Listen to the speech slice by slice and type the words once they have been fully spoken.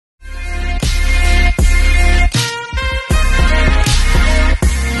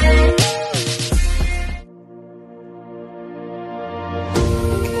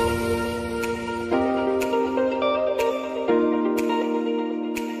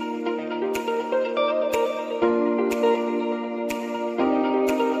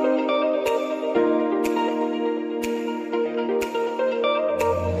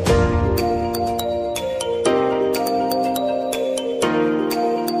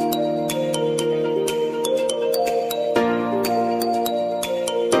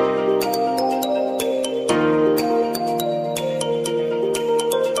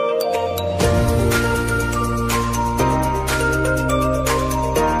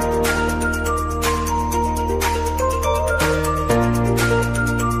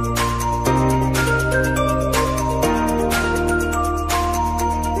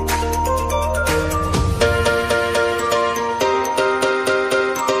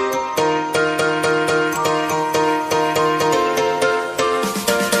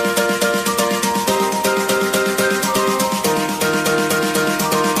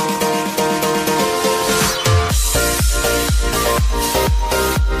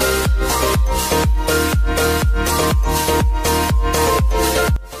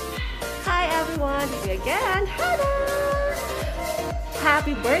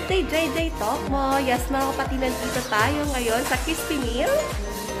kay JJ TOCMO. Yes, mga kapatid, nandito tayo ngayon sa Crispy Meal.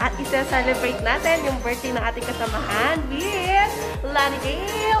 At isa-celebrate natin yung birthday ng ating kasamahan with Lani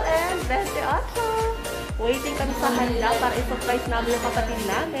Gale and JJ TOCMO. Waiting kami sa handa para i-surprise namin yung kapatid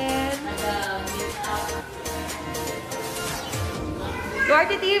namin.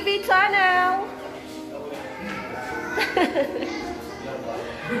 Gordy TV channel!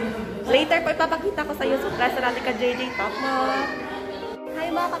 Later po ipapakita ko sa iyo surprise natin kay JJ TOCMO. Hi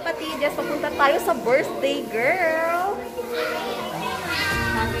mga kapatid, yes, papunta tayo sa birthday girl.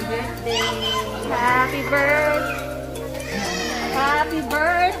 Happy birthday! Happy birthday! Happy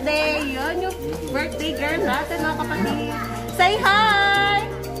birthday! Yun yung birthday girl natin mga kapatid. Say hi!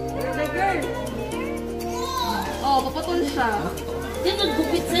 Birthday girl! Oh, papatol siya. Hindi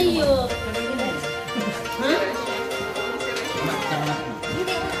naggupit sa iyo. Ha?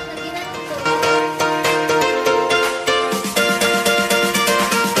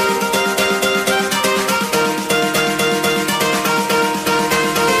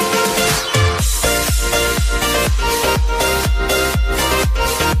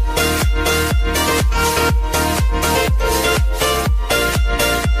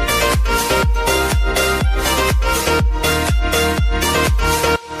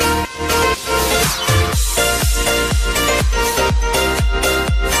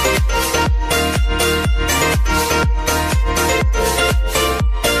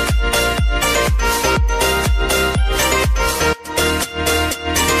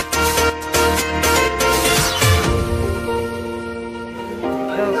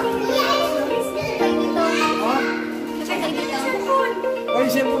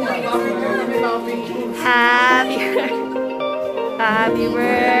 Happy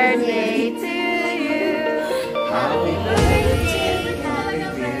birthday to you. Happy birthday.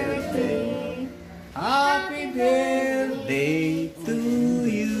 Happy birthday to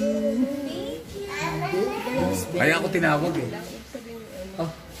you. Kaya ako tinawag eh. Oh.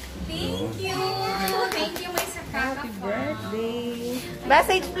 Thank you. Thank you, my sakaka. Happy birthday.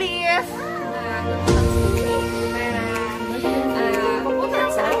 Message please. Papunta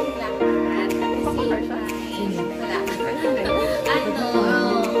sa akin lahat.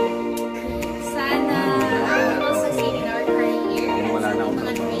 Sana we'll succeed in our career.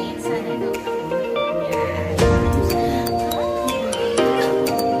 Mga dreams, sana no.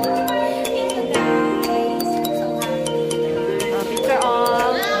 Thank you guys. I'm so happy. Picture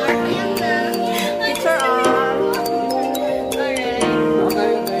all. Picture all. Alright.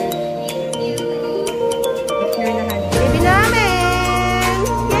 Thank you. Baby namin!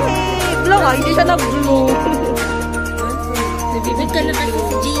 Yay! Blow ah, hindi siya nag-blow. Nabibig ka na kasi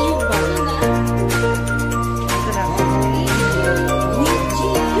si Gio ba? Ito na.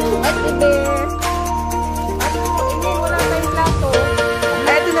 Gio. At ibe. Ano? Hindi, wala tayong plato.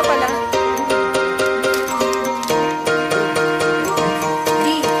 Ay, ito na pala.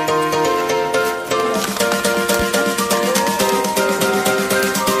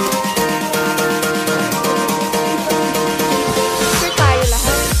 Picture tayo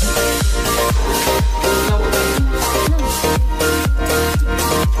lahat.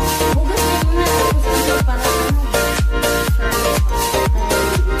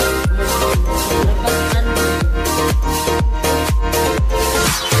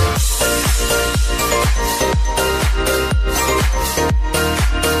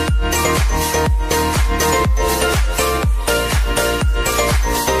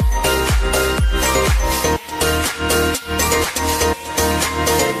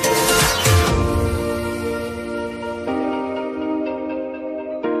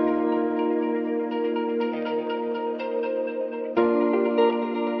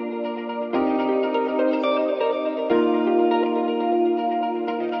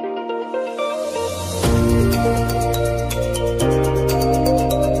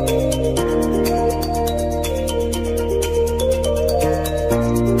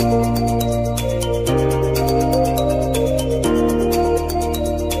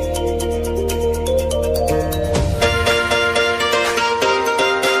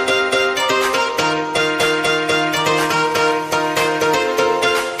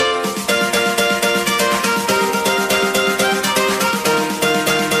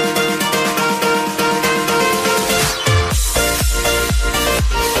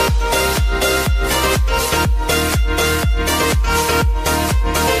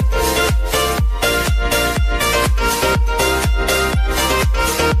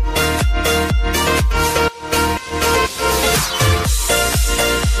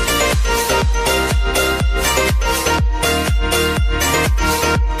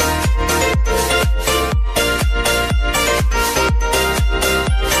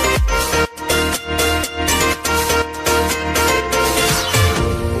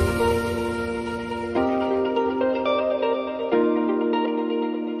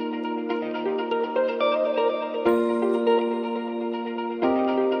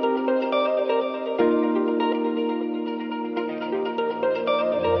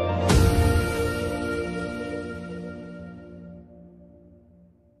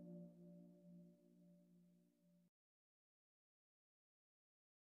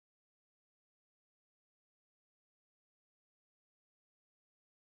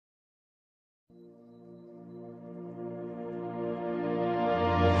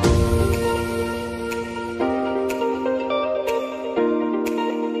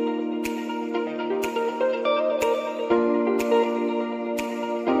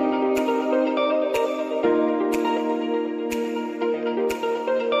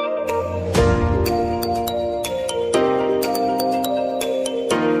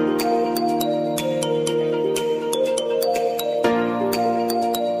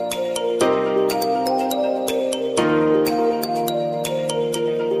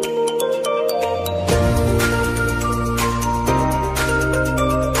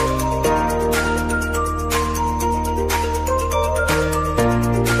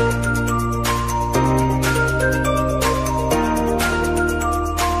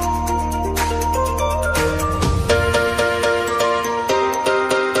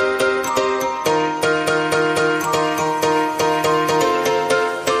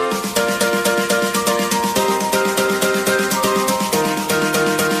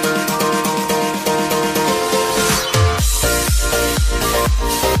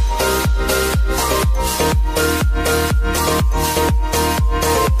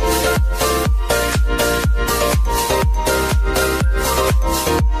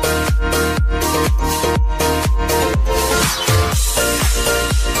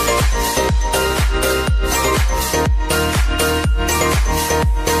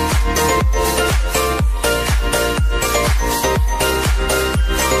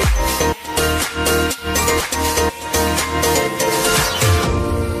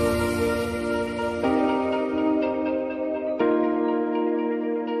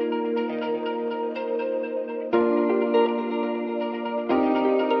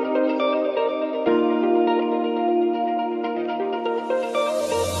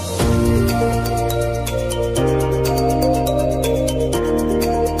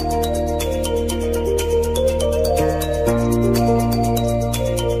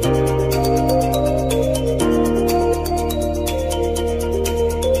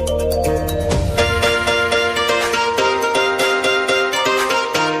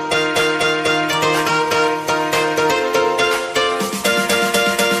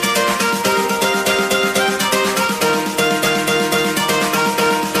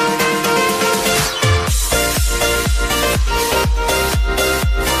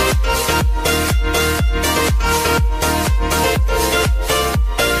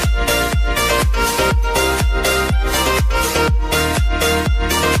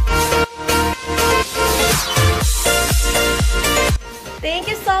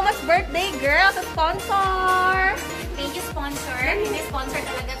 so much, birthday girl, sa sponsor! Thank you, sponsor. May sponsor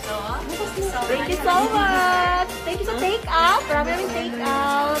talaga to. Thank you so much! Thank you sa take-out. Marami namin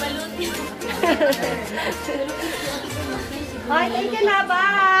take-out. Balloon yun. Okay, thank you na.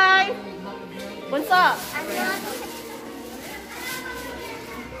 Bye! Bunso!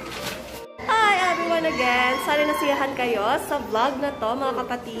 Hi everyone again! Sana nasiyahan kayo sa vlog na to, mga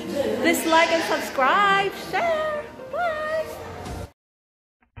kapatid. Please like and subscribe! Share!